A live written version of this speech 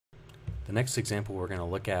The next example we're going to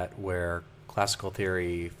look at where classical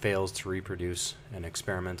theory fails to reproduce an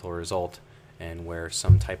experimental result and where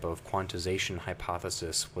some type of quantization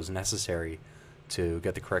hypothesis was necessary to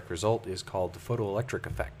get the correct result is called the photoelectric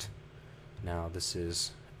effect. Now this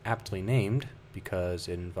is aptly named because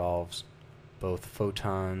it involves both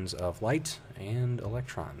photons of light and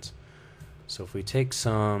electrons. So if we take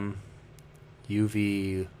some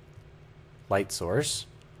UV light source,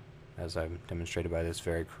 as I've demonstrated by this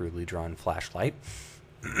very crudely drawn flashlight,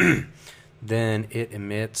 then it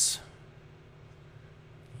emits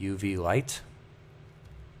UV light,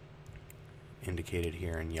 indicated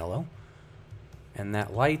here in yellow, and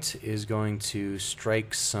that light is going to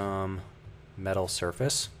strike some metal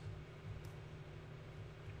surface,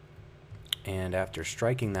 and after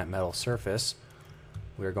striking that metal surface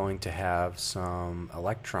we're going to have some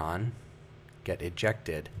electron get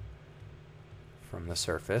ejected from the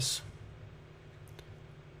surface,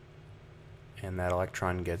 and that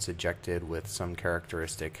electron gets ejected with some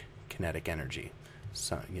characteristic kinetic energy.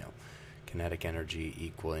 So, kinetic energy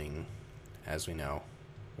equaling, as we know,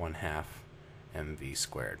 1/2 mv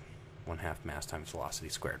squared, 1/2 mass times velocity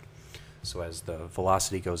squared. So as the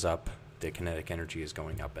velocity goes up, the kinetic energy is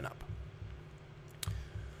going up and up.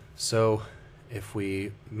 So if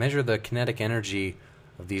we measure the kinetic energy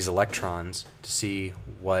of these electrons to see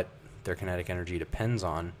what their kinetic energy depends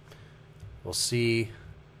on, we'll see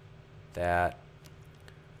that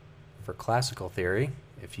for classical theory,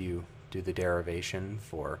 if you do the derivation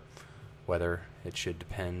for whether it should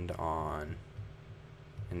depend on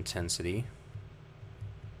intensity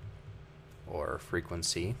or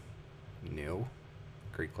frequency, nu,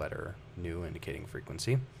 Greek letter nu indicating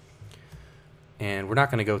frequency. And we're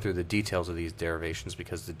not going to go through the details of these derivations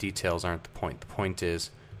because the details aren't the point. The point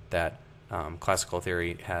is that classical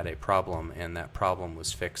theory had a problem, and that problem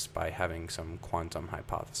was fixed by having some quantum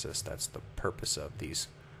hypothesis. That's the purpose of these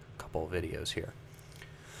couple of videos here.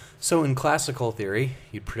 So in classical theory,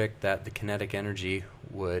 you'd predict that the kinetic energy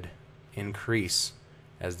would increase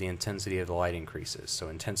as the intensity of the light increases. So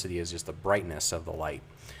intensity is just the brightness of the light.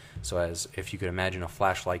 So as if you could imagine a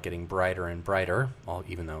flashlight getting brighter and brighter,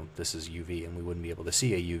 even though this is UV and we wouldn't be able to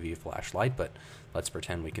see a UV flashlight, but let's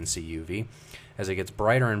pretend we can see UV. As it gets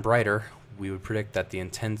brighter and brighter, we would predict that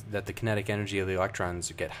the kinetic energy of the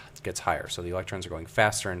electrons gets higher. So the electrons are going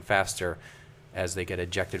faster and faster as they get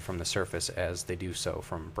ejected from the surface as they do so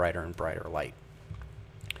from brighter and brighter light.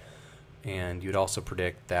 And you'd also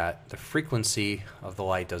predict that the frequency of the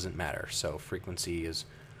light doesn't matter. So frequency is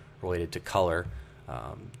related to color.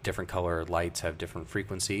 Different color lights have different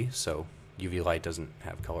frequency, so UV light doesn't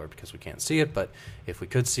have color because we can't see it, but if we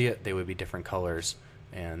could see it, they would be different colors,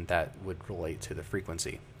 and that would relate to the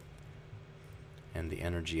frequency and the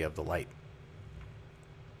energy of the light.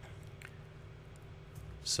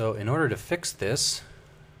 So in order to fix this,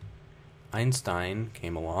 Einstein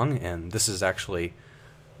came along, and this is actually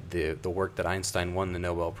the work that Einstein won the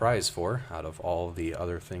Nobel Prize for, out of all the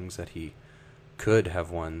other things that he could have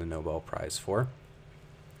won the Nobel Prize for.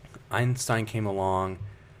 Einstein came along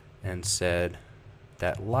and said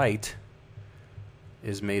that light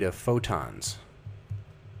is made of photons.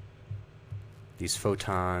 These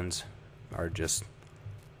photons are just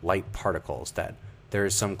light particles, that there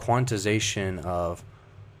is some quantization of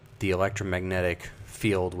the electromagnetic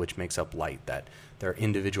field which makes up light, that there are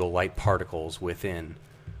individual light particles within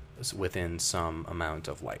some amount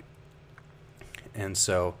of light. And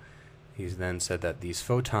so he then said that these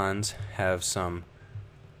photons have some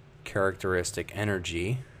characteristic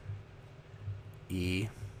energy, E,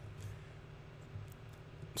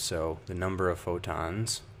 so the number of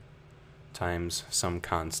photons times some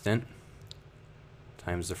constant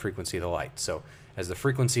times the frequency of the light. So as the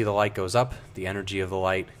frequency of the light goes up, the energy of the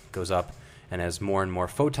light goes up, and as more and more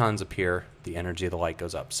photons appear, the energy of the light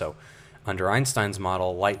goes up. So under Einstein's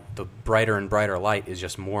model, the brighter and brighter light is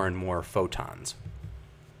just more and more photons,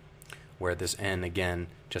 where this n, again,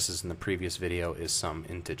 just as in the previous video, is some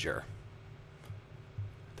integer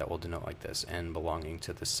that will denote like this, n belonging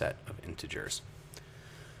to the set of integers.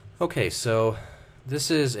 Okay, so this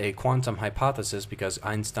is a quantum hypothesis because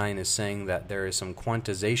Einstein is saying that there is some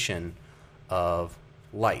quantization of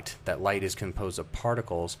light, that light is composed of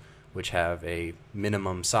particles which have a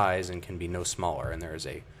minimum size and can be no smaller, and there's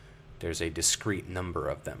a discrete number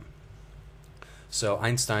of them. So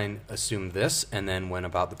Einstein assumed this and then went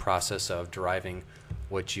about the process of deriving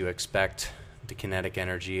what you expect the kinetic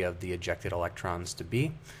energy of the ejected electrons to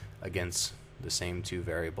be against the same two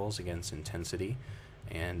variables, against intensity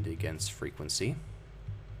and against frequency.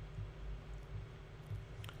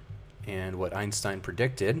 And what Einstein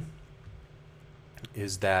predicted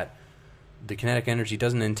is that the kinetic energy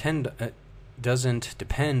doesn't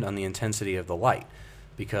depend on the intensity of the light,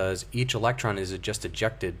 because each electron is just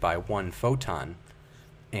ejected by one photon,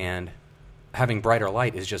 and having brighter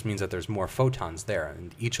light just means that there's more photons there,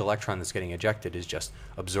 and each electron that's getting ejected is just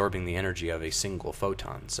absorbing the energy of a single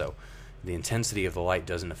photon. So the intensity of the light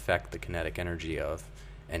doesn't affect the kinetic energy of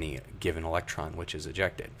any given electron which is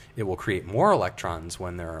ejected. It will create more electrons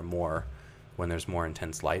when there's more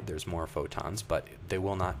intense light, there's more photons, but they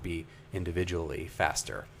will not be individually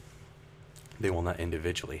faster. They will not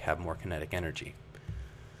individually have more kinetic energy.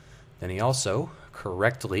 Then he also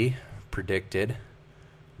correctly predicted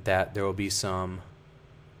that there will be some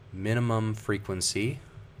minimum frequency,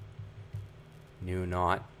 nu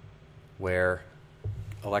naught, where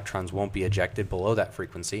electrons won't be ejected below that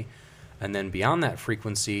frequency, and then beyond that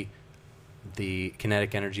frequency, the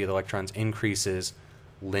kinetic energy of the electrons increases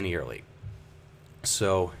linearly.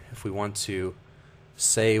 So if we want to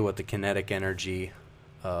say what the kinetic energy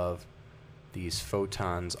of these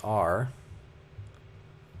photons are,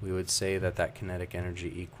 we would say that that kinetic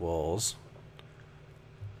energy equals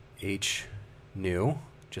h nu,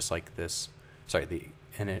 just like this, the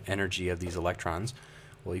energy of these electrons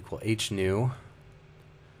will equal h nu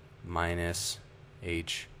minus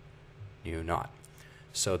h nu naught.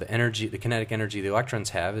 So the kinetic energy the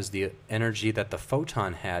electrons have is the energy that the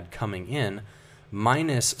photon had coming in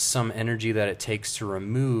minus some energy that it takes to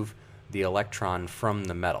remove the electron from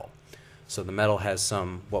the metal. So the metal has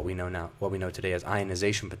some, what we know today as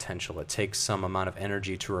ionization potential. It takes some amount of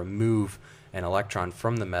energy to remove an electron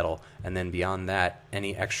from the metal, and then beyond that,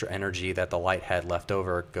 any extra energy that the light had left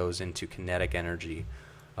over goes into kinetic energy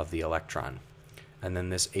of the electron. And then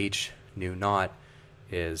this h nu naught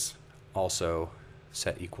is also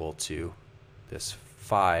set equal to this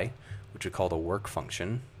phi, which we call the work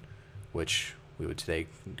function, which we would today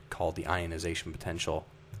call the ionization potential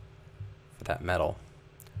for that metal.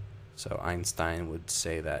 So Einstein would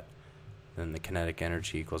say that then the kinetic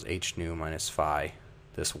energy equals h nu minus phi,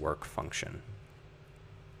 this work function.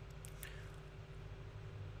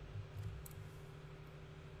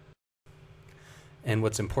 And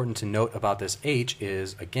what's important to note about this h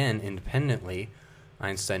is, again, independently,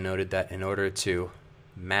 Einstein noted that in order to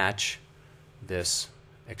match this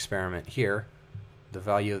experiment here, the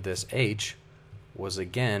value of this h was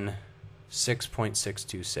again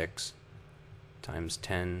 6.626 times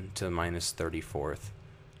 10 to the minus 34th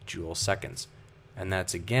joule seconds. And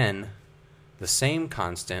that's again the same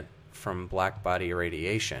constant from black body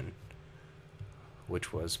radiation,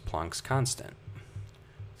 which was Planck's constant.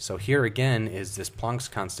 So here again is this Planck's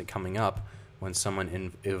constant coming up when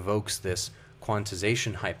someone evokes this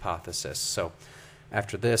quantization hypothesis. So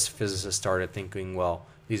after this, physicists started thinking, well,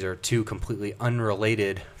 these are two completely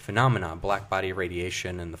unrelated phenomena, black body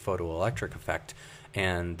radiation and the photoelectric effect,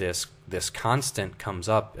 and this constant comes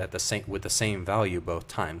up at with the same value both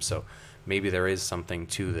times. So maybe there is something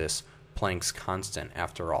to this Planck's constant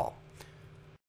after all.